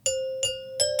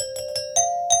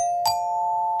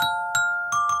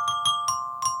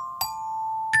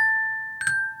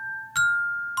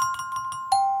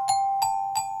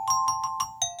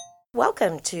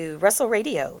Welcome to Russell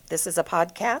Radio. This is a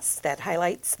podcast that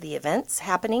highlights the events,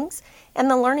 happenings,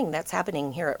 and the learning that's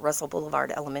happening here at Russell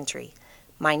Boulevard Elementary.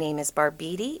 My name is Barb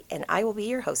Beatty, and I will be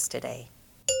your host today.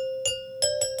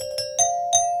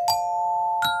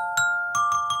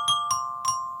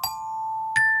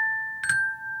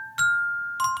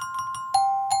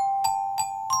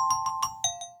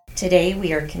 Today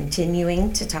we are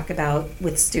continuing to talk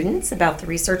with students about the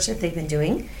research that they've been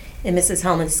doing in Mrs.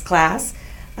 Helmuth's class.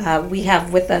 We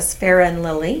have with us Farah and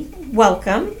Lily.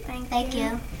 Welcome. Thank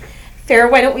you.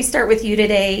 Farah, why don't we start with you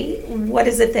today? What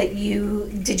is it that you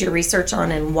did your research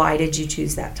on, and why did you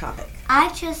choose that topic? I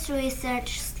chose to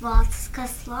research sloths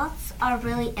because sloths are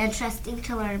really interesting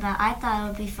to learn about. I thought it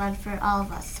would be fun for all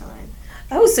of us to learn.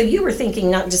 Oh, so you were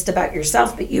thinking not just about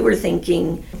yourself, but you were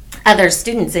thinking other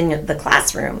students in the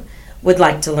classroom would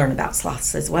like to learn about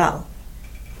sloths as well.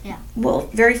 Yeah. Well,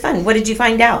 very fun. What did you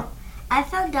find out? I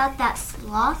found out that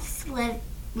sloths live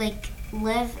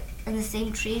in the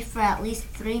same tree for at least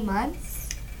 3 months.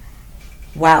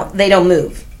 Wow, they don't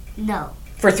move No.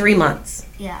 for 3 months.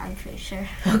 Yeah, I'm pretty sure.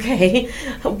 Okay.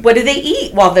 What do they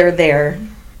eat while they're there?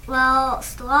 Well,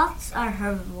 sloths are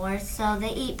herbivores, so they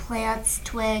eat plants,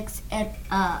 twigs, and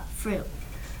fruit.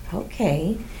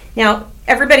 Okay. Now,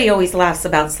 everybody always laughs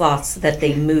about sloths that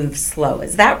they move slow.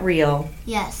 Is that real?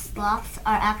 Yes, sloths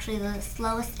are actually the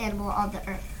slowest animal on the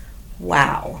earth.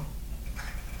 Wow.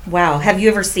 Wow. Have you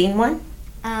ever seen one?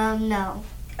 No.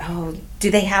 Oh,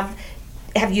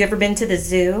 have you ever been to the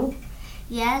zoo?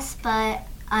 Yes, but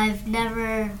I've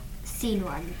never seen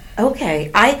one.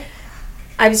 Okay. I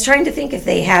was trying to think if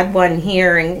they had one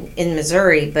here in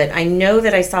Missouri, but I know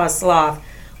that I saw a sloth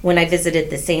when I visited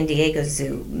the San Diego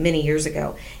Zoo many years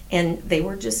ago, and they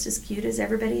were just as cute as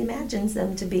everybody imagines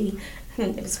them to be.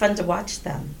 It was fun to watch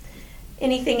them.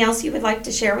 Anything else you would like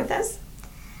to share with us?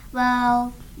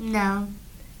 Well, no.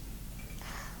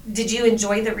 Did you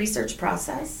enjoy the research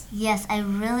process? Yes, I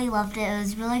really loved it. It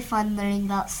was really fun learning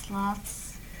about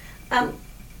sloths.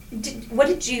 What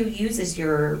did you use as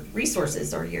your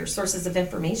resources or your sources of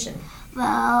information?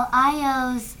 Well,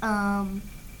 I use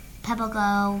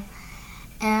PebbleGo,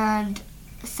 and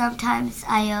sometimes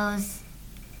I use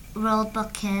World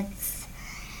Book Kids.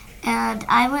 And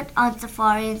I went on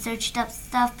Safari and searched up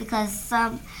stuff because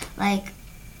some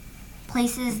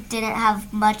places didn't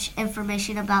have much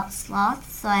information about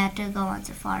sloths, so I had to go on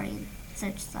Safari and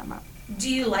search some up. Do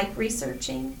you like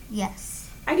researching? Yes.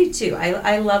 I do too.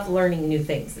 I love learning new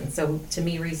things, and so to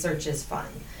me research is fun.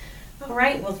 All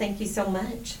right, well thank you so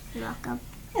much. You're welcome.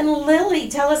 And Lily,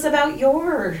 tell us about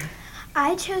your...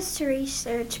 I chose to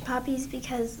research puppies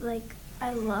because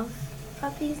I love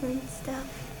puppies and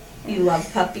stuff. You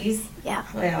love puppies? Yeah.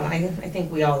 Well, I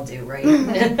think we all do, right?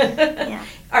 Yeah.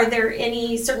 Are there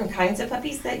any certain kinds of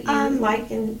puppies that you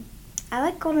like? And I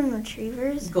like golden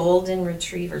retrievers. golden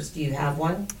retrievers. Do you have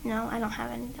one? No, I don't have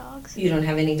any dogs. You don't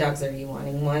have any dogs. Are you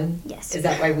wanting one? Yes. Is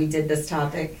that why we did this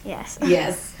topic? Yes.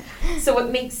 Yes. So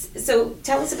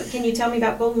tell us can you tell me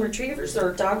about golden retrievers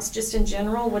or dogs just in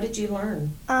general? What did you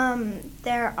learn?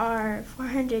 There are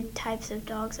 400 types of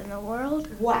dogs in the world.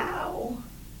 Wow.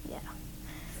 Yeah.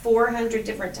 400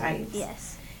 different types.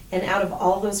 Yes. And out of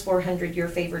all those 400, your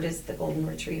favorite is the golden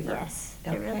retriever. Yes.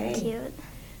 They're really cute.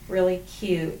 Really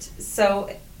cute.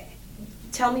 So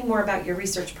tell me more about your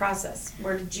research process.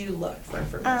 Where did you look for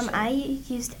information? I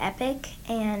used Epic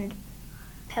and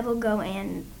PebbleGo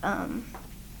and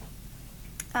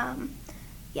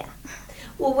yeah.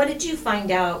 Well, what did you find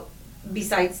out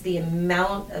besides the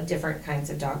amount of different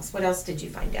kinds of dogs? What else did you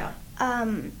find out?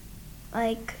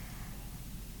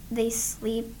 They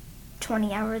sleep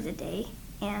 20 hours a day,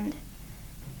 and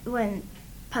when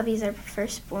puppies are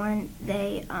first born,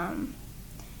 they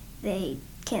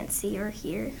can't see or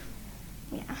hear.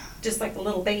 Yeah. Just like a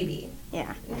little baby.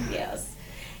 Yeah. Yes.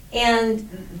 And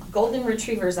golden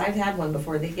retrievers, I've had one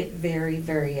before. They get very,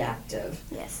 very active.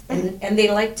 Yes. And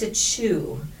they like to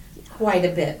chew quite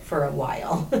a bit for a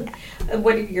while.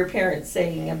 What are your parents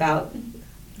saying about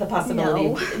the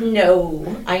possibility?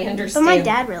 No, I understand. But my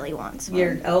dad really wants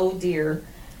one. Oh dear.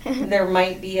 There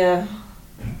might be a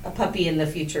puppy in the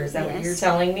future. Is that what you're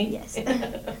telling me? Yes.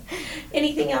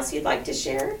 Anything else you'd like to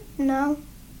share? No.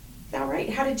 All right.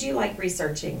 How did you like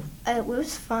researching? It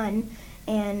was fun,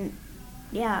 and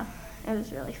yeah, it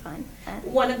was really fun.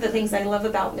 One of the things I love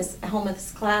about Miss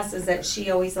Helmuth's class is that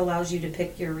she always allows you to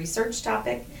pick your research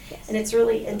topic. Yes. And it's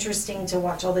really interesting to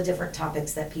watch all the different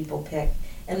topics that people pick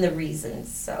and the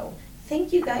reasons. So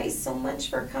thank you guys so much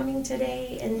for coming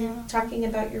today and talking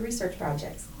about your research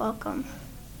projects. Welcome.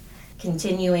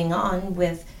 Continuing on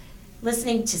with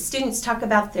listening to students talk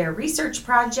about their research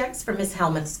projects for Miss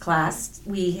Helmuth's class,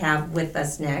 we have with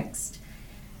us next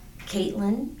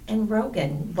Caitlin and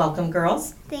Rogan. Welcome,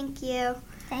 girls. Thank you.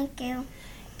 Thank you.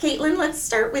 Caitlin, let's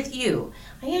start with you.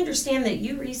 I understand that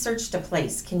you researched a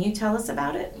place. Can you tell us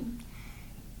about it?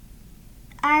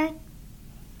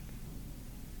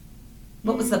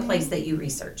 What was the place that you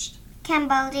researched?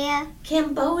 Cambodia,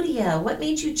 Cambodia. What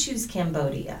made you choose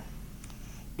Cambodia?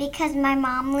 because my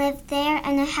mom lived there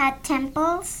and it had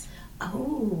temples.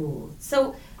 Oh,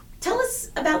 so tell us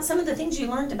about some of the things you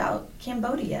learned about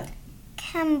Cambodia.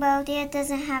 Cambodia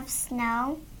doesn't have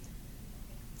snow.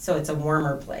 So it's a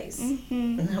warmer place.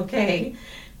 Mm-hmm. Okay.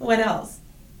 What else?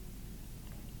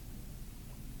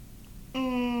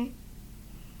 In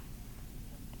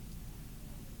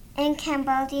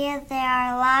Cambodia, there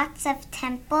are lots of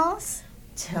temples.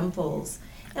 Temples.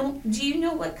 And do you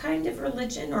know what kind of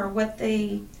religion or what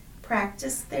they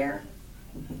practice there?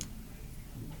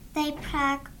 They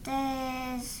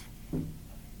practice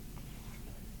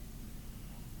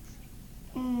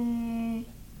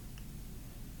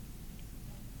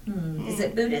Is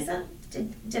it Buddhism?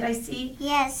 Did I see?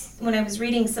 yes, When I was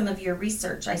reading some of your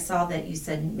research, I saw that you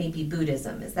said maybe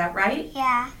Buddhism. Is that right?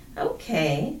 yeah.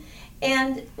 Okay.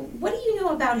 And what do you know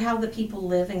about how the people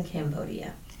live in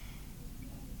Cambodia?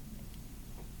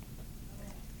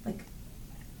 Like,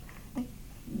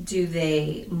 do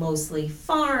they mostly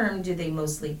farm? Do they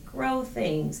mostly grow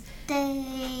things?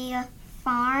 They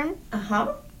farm.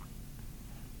 Uh-huh.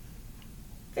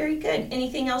 Very good.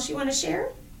 Anything else you want to share?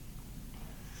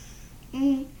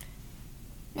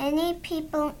 Many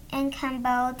people in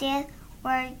Cambodia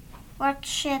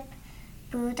worship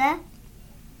Buddha.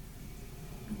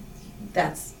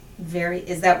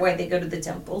 Is that why they go to the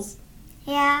temples?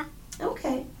 Yeah.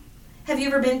 Okay. Have you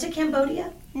ever been to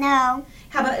Cambodia? No.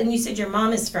 And you said your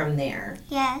mom is from there.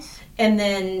 Yes. And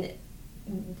then,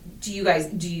 do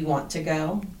you want to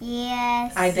go?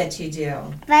 Yes. I bet you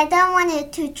do. But I don't want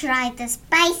it to try the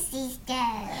spicy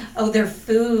stuff. Oh, their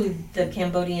food, the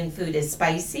Cambodian food is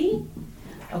spicy?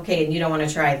 Okay, and you don't want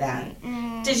to try that.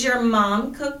 Does your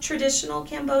mom cook traditional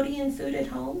Cambodian food at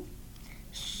home?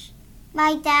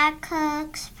 My dad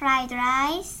cooks fried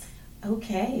rice.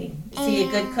 Okay. Is he a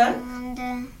good cook?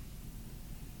 And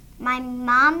my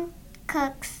mom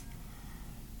cooks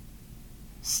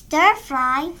stir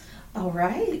fry. All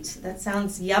right. That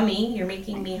sounds yummy. You're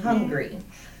making me hungry.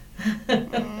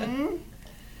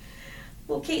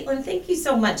 Well, Caitlin, thank you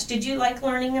so much. Did you like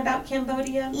learning about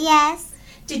Cambodia? Yes.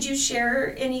 Did you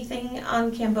share anything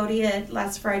on Cambodia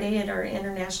last Friday at our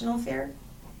international fair?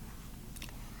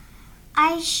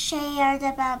 I shared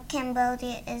about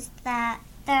Cambodia is that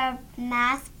there are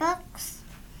math books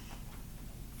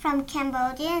from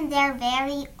Cambodia and they're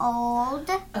very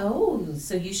old. Oh,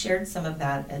 so you shared some of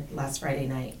that at last Friday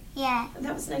night. Yeah.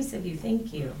 That was nice of you.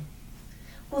 Thank you.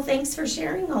 Well, thanks for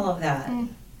sharing all of that.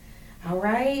 All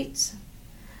right.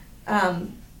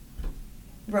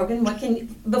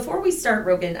 Rogan, before we start,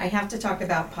 Rogan, I have to talk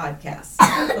about podcasts.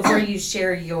 Before you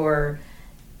share your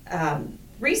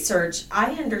research,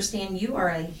 I understand you are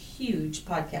a huge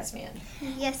podcast fan.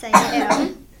 Yes, I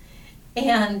am.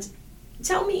 And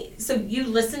tell me, so you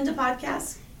listen to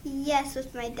podcasts? Yes,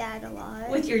 with my dad a lot.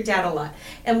 With your dad a lot.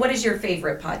 And what is your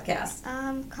favorite podcast?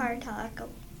 Car Talk.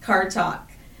 Car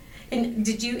Talk. And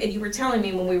you were telling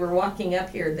me when we were walking up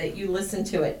here that you listen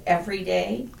to it every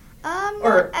day?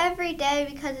 Not every day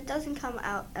because it doesn't come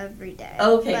out every day.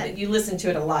 Okay, but you listen to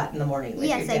it a lot in the morning with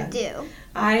yes, your dad. I do.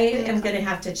 I am going to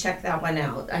have to check that one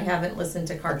out. I haven't listened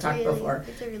to Car Talk before.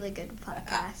 It's a really good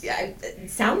podcast. Yeah, it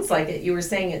sounds like it. You were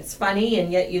saying it's funny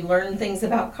and yet you learn things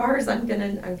about cars. I'm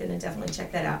gonna definitely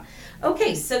check that out.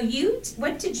 Okay, so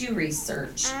what did you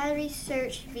research? I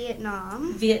researched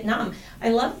Vietnam. Vietnam. I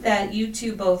love that you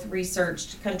two both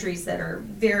researched countries that are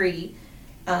very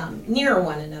near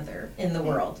one another in the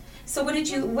world. So what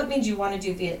made you want to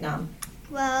do Vietnam?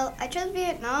 Well, I chose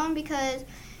Vietnam because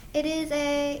it is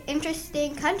a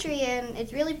interesting country and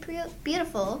it's really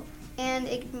beautiful, and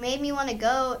it made me want to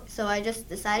go, so I just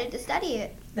decided to study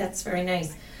it. That's very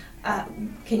nice.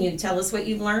 Can you tell us what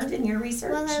you've learned in your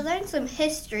research? Well, I learned some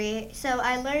history. So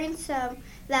I learned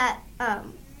that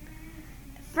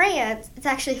France, it's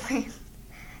actually France,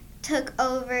 took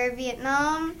over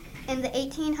Vietnam in the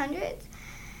 1800s,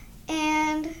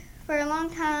 and for a long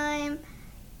time,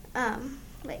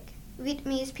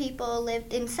 Vietnamese people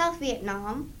lived in South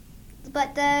Vietnam,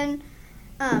 but then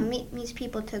Vietnamese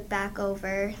people took back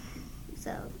over.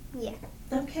 So yeah.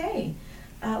 Okay.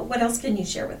 What else can you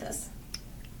share with us?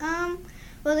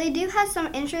 Well, they do have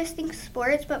some interesting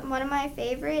sports, but one of my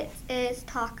favorites is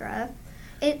Takra.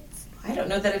 I don't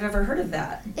know that I've ever heard of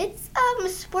that. It's a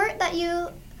sport that you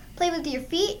play with your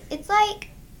feet. It's like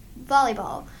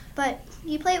volleyball, but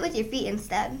you play it with your feet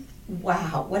instead.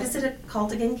 Wow. What is it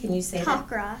called again? Can you say that?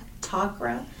 Takra.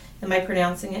 Takra. Am I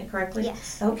pronouncing it correctly?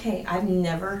 Yes. Okay. I've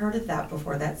never heard of that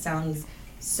before. That sounds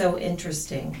so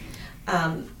interesting.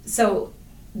 So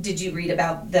did you read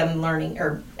about them learning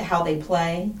or how they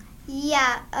play?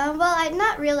 Yeah.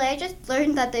 Not really. I just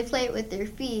learned that they play it with their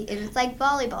feet, and it's like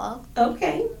volleyball.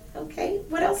 Okay.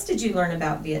 What else did you learn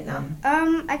about Vietnam?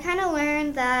 I kind of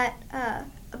learned that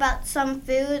about some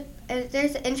food.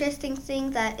 There's an interesting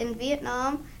thing that in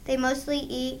Vietnam they mostly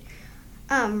eat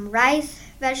rice,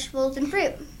 vegetables, and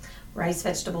fruit. Rice,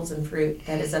 vegetables, and fruit.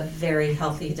 That is a very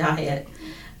healthy diet.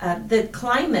 The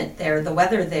climate there, the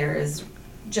weather there is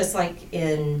just like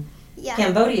in Yeah.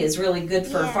 Cambodia is really good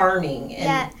for Yeah. farming. And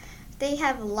Yeah. They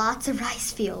have lots of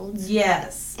rice fields.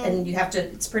 yes, and you have to,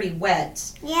 it's pretty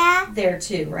wet Yeah. there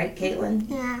too, right, Caitlin?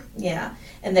 Yeah. Yeah,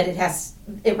 and that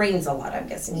it rains a lot, I'm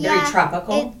guessing. Yeah, Very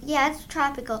tropical. It's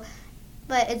tropical,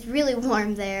 but it's really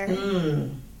warm there.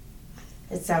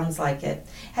 It sounds like it.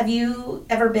 Have you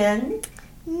ever been?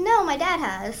 No, my dad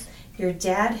has. Your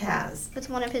dad has. With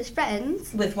one of his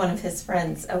friends. With one of his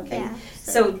friends. Okay. Yeah,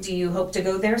 So do you hope to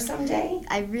go there someday?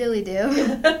 I really do.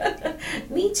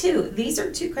 Me too. These are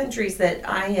two countries that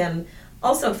I am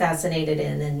also fascinated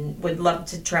in and would love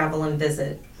to travel and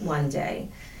visit one day.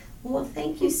 Well,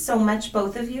 thank you so much,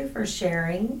 both of you, for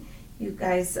sharing. You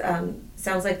guys,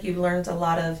 sounds like you learned a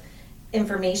lot of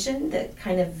information that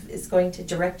kind of is going to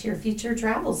direct your future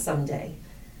travels someday.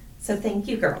 So thank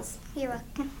you, girls. You're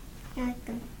welcome. You're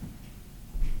welcome.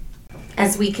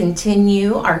 As we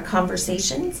continue our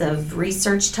conversations of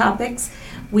research topics,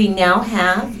 we now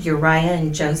have Uriah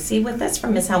and Josie with us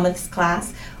from Ms. Helmuth's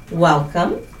class.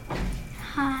 Welcome.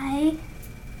 Hi.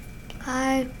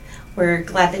 Hi. We're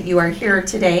glad that you are here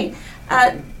today.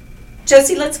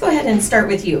 Josie, let's go ahead and start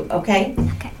with you, okay?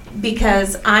 Okay.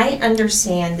 Because I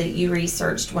understand that you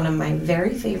researched one of my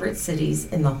very favorite cities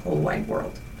in the whole wide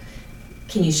world.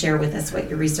 Can you share with us what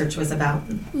your research was about?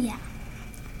 Yeah.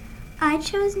 I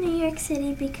chose New York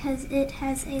City because it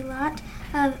has a lot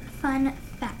of fun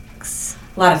facts.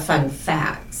 A lot of fun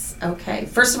facts. Okay.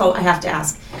 First of all, I have to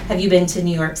ask, have you been to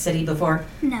New York City before?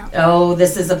 No. Oh,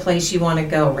 this is a place you want to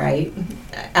go, right?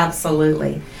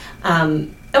 Absolutely.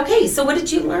 Okay, so what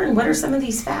did you learn? What are some of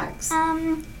these facts?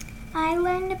 I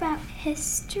learned about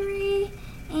history,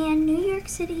 and New York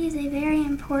City is a very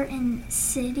important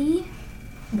city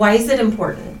Why is it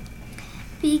important?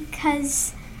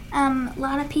 because a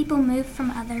lot of people move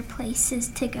from other places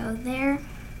to go there.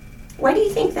 Why do you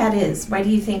think that is? Why do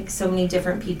you think so many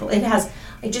different people? It has,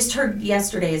 I just heard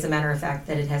yesterday, as a matter of fact,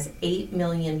 that it has 8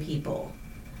 million people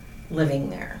living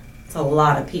there. It's a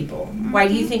lot of people. Why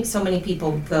do you think so many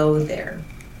people go there?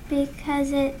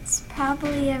 Because it's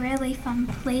probably a really fun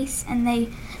place, and they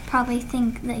probably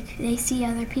think like they see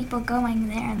other people going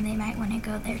there, and they might want to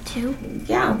go there too.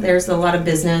 Yeah, there's a lot of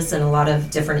business and a lot of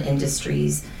different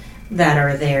industries that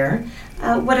are there.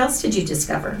 What else did you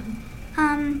discover?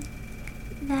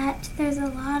 That there's a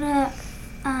lot of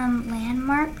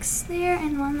landmarks there,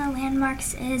 and one of the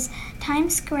landmarks is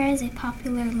Times Square is a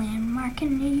popular landmark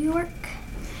in New York.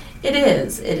 It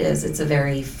is. It's a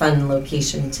very fun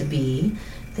location to be.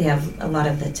 They have a lot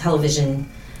of the television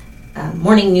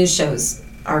morning news shows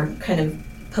are kind of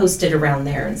posted around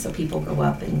there, and so people go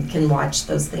up and can watch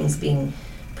those things being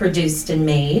produced and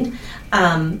made.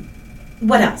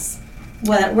 What else?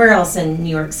 Where else in New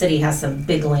York City has some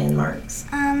big landmarks?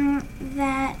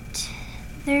 That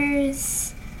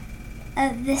there's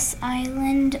this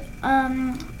island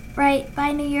right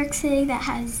by New York City that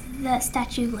has the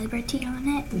Statue of Liberty on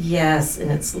it. Yes,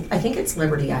 and I think it's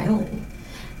Liberty Island.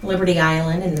 Liberty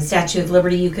Island and the Statue of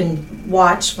Liberty, you can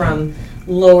watch from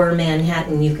lower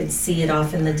Manhattan. You could see it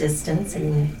off in the distance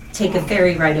and take a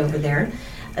ferry ride over there.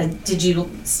 Did you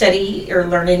study or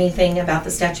learn anything about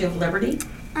the Statue of Liberty?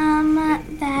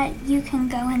 That you can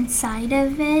go inside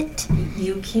of it,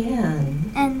 You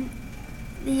can. and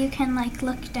you can like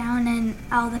look down and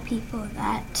all the people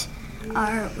that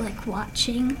are like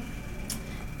watching.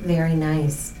 Very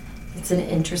nice. It's an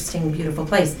interesting, beautiful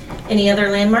place. Any other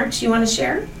landmarks you want to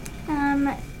share?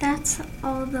 That's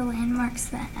all the landmarks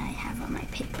that I have on my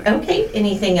paper. Okay.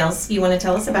 Anything else you want to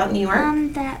tell us about New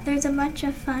York? That there's a bunch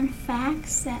of fun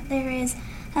facts, that there is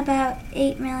about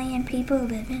 8 million people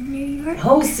live in New York.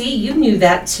 Oh, see, you knew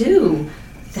that too.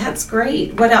 That's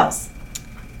great. What else?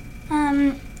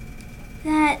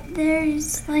 That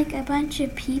there's like a bunch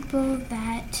of people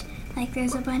that, like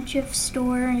there's a bunch of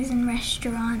stores and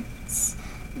restaurants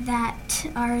that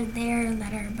are there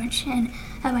that are a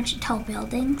bunch of tall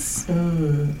buildings.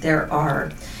 There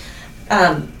are.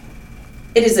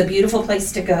 It is a beautiful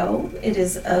place to go. It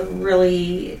is a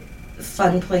really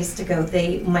fun place to go.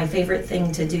 My favorite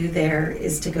thing to do there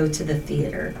is to go to the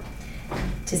theater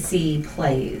to see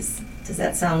plays. Does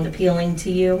that sound appealing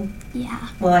to you? Yeah.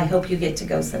 Well, I hope you get to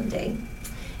go someday.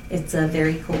 It's a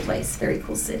very cool place, very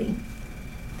cool city.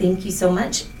 Thank you so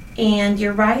much. And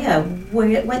Uriah,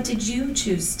 what did you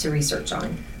choose to research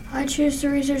on? I choose to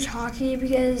research hockey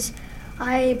because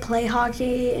I play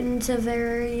hockey and it's a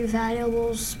very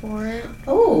valuable sport.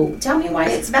 Oh, tell me why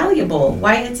it's valuable,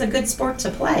 why it's a good sport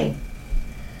to play.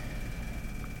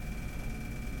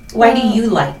 Why do you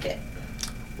like it?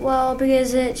 Well,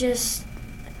 because it just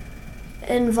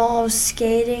involves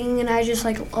skating and I just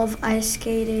love ice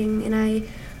skating, and I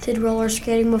did roller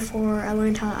skating before I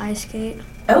learned how to ice skate.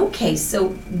 Okay,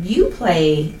 so you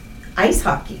play ice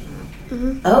hockey.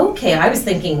 Mhm. Okay, I was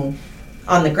thinking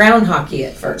on the ground hockey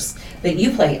at first, but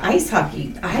you play ice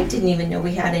hockey. I didn't even know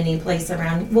we had any place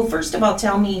around. Well, first of all,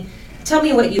 tell me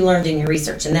what you learned in your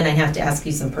research, and then I have to ask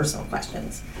you some personal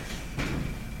questions.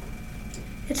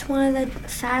 It's one of the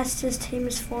fastest team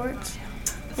sports.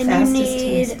 And Fastest you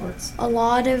team need sports. a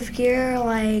lot of gear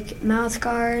like mouth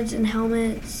guards and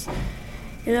helmets,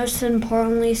 and most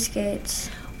importantly, skates.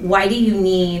 Why do you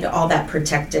need all that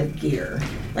protective gear,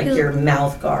 like Because- your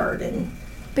mouth guard and?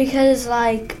 Because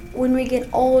when we get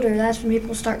older, that's when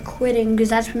people start quitting, because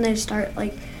that's when they start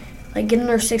like getting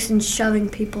their sticks and shoving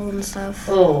people and stuff.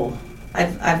 Oh,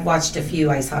 I've watched a few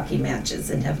ice hockey matches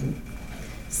and have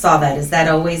saw that. Is that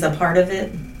always a part of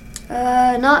it?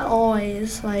 Not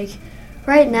always.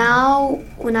 Right now,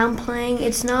 when I'm playing,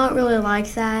 it's not really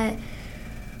like that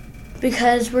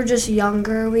because we're just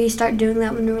younger. We start doing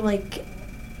that when we're like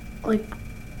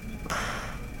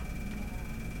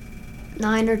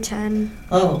 9 or 10.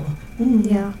 Oh.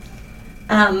 Yeah.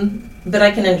 But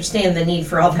I can understand the need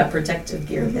for all that protective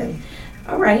gear then.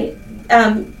 All right.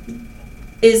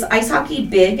 Is ice hockey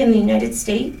big in the United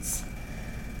States?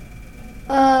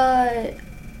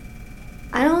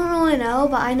 I don't really know,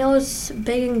 but I know it's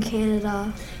big in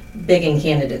Canada. Big in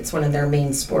Canada. It's one of their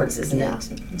main sports, isn't Yeah.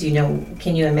 it? Do you know,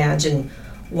 can you imagine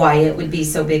why it would be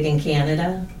so big in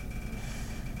Canada?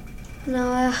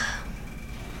 No.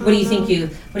 What do you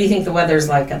think the weather's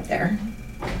like up there?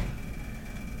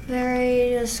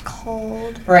 Very just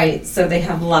cold. Right, so they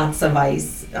have lots of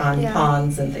ice on Yeah.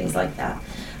 ponds and things like that.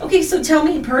 Okay, so tell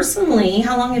me personally,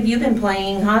 how long have you been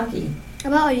playing hockey?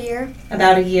 About a year.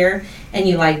 About a year, and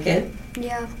you like it?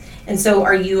 Yeah. And so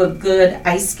are you a good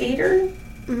ice skater?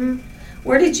 Mhm.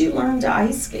 Where did you learn to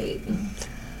ice skate?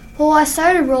 Well, I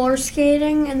started roller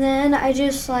skating, and then I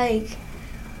just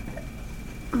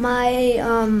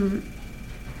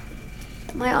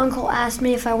my uncle asked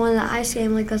me if I wanted to ice skate.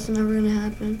 I'm like, that's never gonna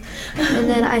happen. And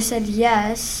then I said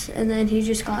yes, and then he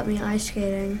just got me ice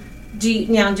skating.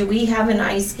 Do we have an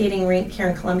ice skating rink here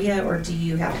in Columbia, or do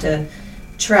you have to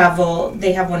travel?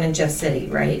 They have one in Jeff City,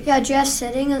 right? Yeah, just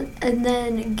sitting, and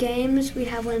then games, we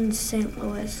have one in St.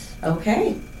 Louis.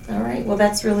 Okay, all right. Well,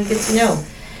 that's really good to know.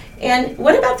 And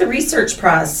what about the research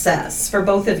process for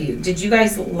both of you? Did you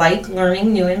guys like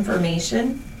learning new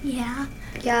information? Yeah.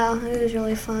 Yeah, it was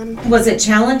really fun. Was it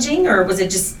challenging, or was it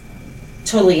just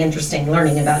totally interesting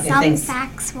learning about new Some things?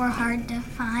 facts were hard to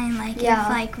find.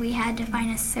 Yeah. If we had to find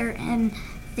a certain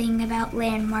thing about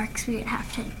landmarks, we would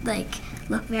have to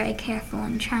look very careful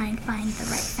and try and find the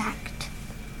right fact.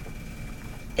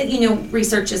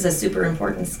 Research is a super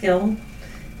important skill,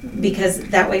 because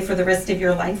that way for the rest of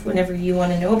your life, whenever you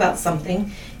want to know about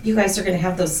something, you guys are going to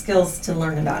have those skills to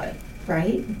learn about it,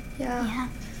 right? Yeah. Yeah.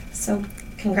 So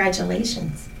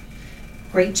congratulations.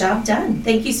 Great job done.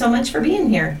 Thank you so much for being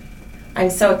here. I'm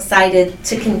so excited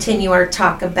to continue our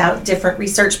talk about different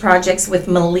research projects with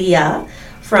Malia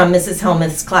from Mrs.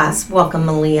 Helmuth's class. Welcome,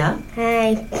 Malia.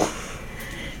 Hi.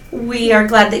 We are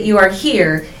glad that you are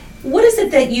here. What is it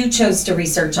that you chose to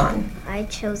research on? I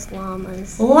chose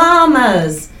llamas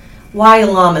Llamas. Why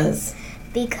llamas?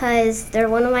 because they're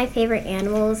one of my favorite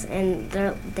animals, and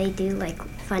they do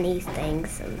funny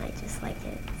things, and I just like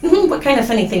it. What kind of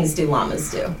funny things do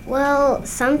llamas do? Well,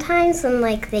 sometimes when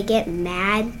they get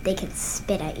mad, they can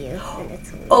spit at you, and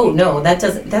it's weird. Oh no, that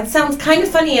sounds kind of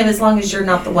funny as long as you're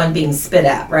not the one being spit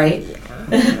at, right?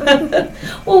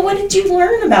 Well, what did you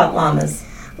learn about llamas?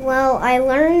 Well, I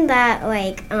learned that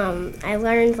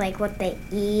what they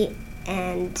eat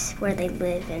and where they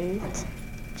live, and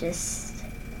just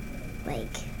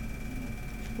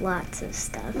lots of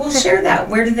stuff. Well, share that.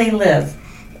 Where do they live?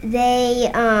 They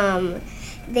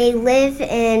live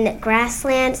in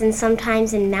grasslands and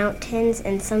sometimes in mountains,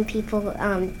 and some people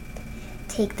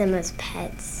take them as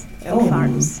pets in Oh.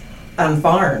 farms.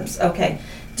 Farms. Okay.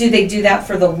 Do they do that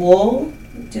for the wool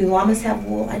Do llamas have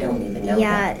wool? I don't even know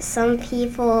Yeah, that. some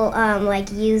people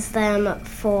like use them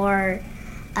for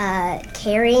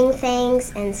carrying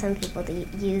things, and some people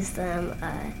use them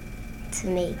to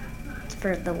make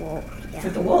for the wool. For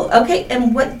Yeah. the wool. Okay,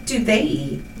 and what do they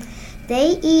eat?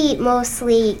 They eat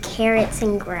mostly carrots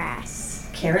and grass.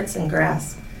 Carrots and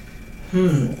grass.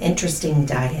 Interesting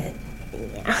diet.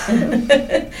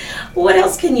 Yeah. What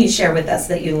else can you share with us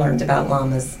that you learned about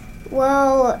llamas?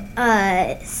 Well,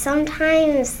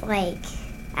 sometimes, like,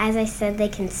 as I said, they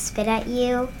can spit at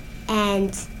you,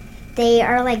 and they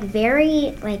are, like,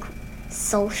 very, like,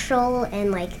 social,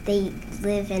 and, like, they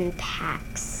live in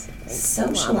packs. like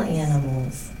Social llamas.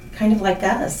 animals, kind of like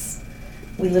us.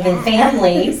 We live in Yeah.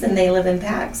 families and they live in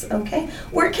packs. Okay.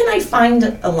 Where can I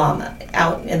find a llama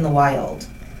out in the wild?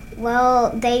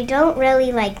 Well, they don't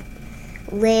really, like,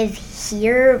 live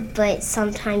here, but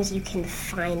sometimes you can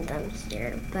find them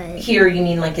here. But Here, you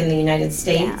mean like in the United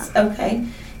States? Okay.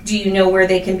 Do you know where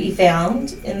they can be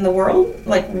found in the world?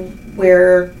 Like,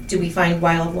 where do we find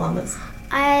wild llamas?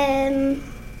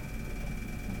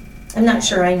 I'm not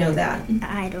sure I know that.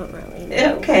 I don't really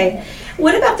know. Okay.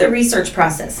 What about the research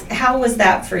process? How was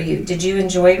that for you? Did you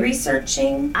enjoy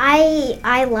researching?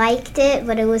 I liked it,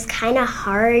 but it was kind of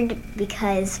hard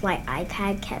because my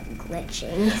iPad kept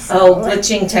glitching. Oh,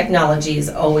 glitching technology is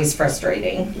always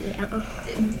frustrating. Yeah.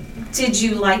 Did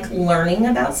you like learning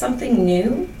about something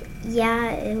new?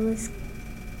 Yeah, it was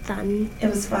fun. It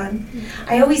was fun.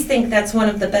 I always think that's one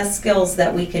of the best skills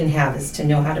that we can have is to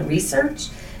know how to research,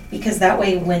 because that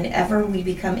way whenever we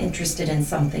become interested in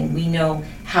something, we know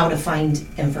how to find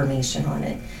information on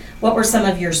it. What were some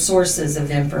of your sources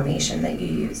of information that you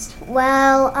used?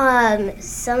 Well,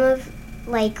 some of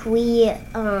like we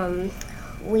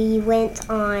went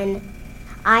on.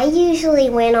 I usually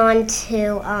went on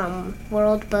to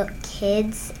World Book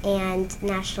Kids and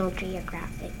National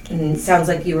Geographic. And it sounds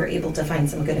like you were able to find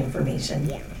some good information.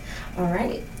 Yeah. All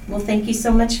right. Well, thank you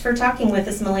so much for talking with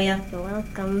us, Malia. You're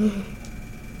welcome.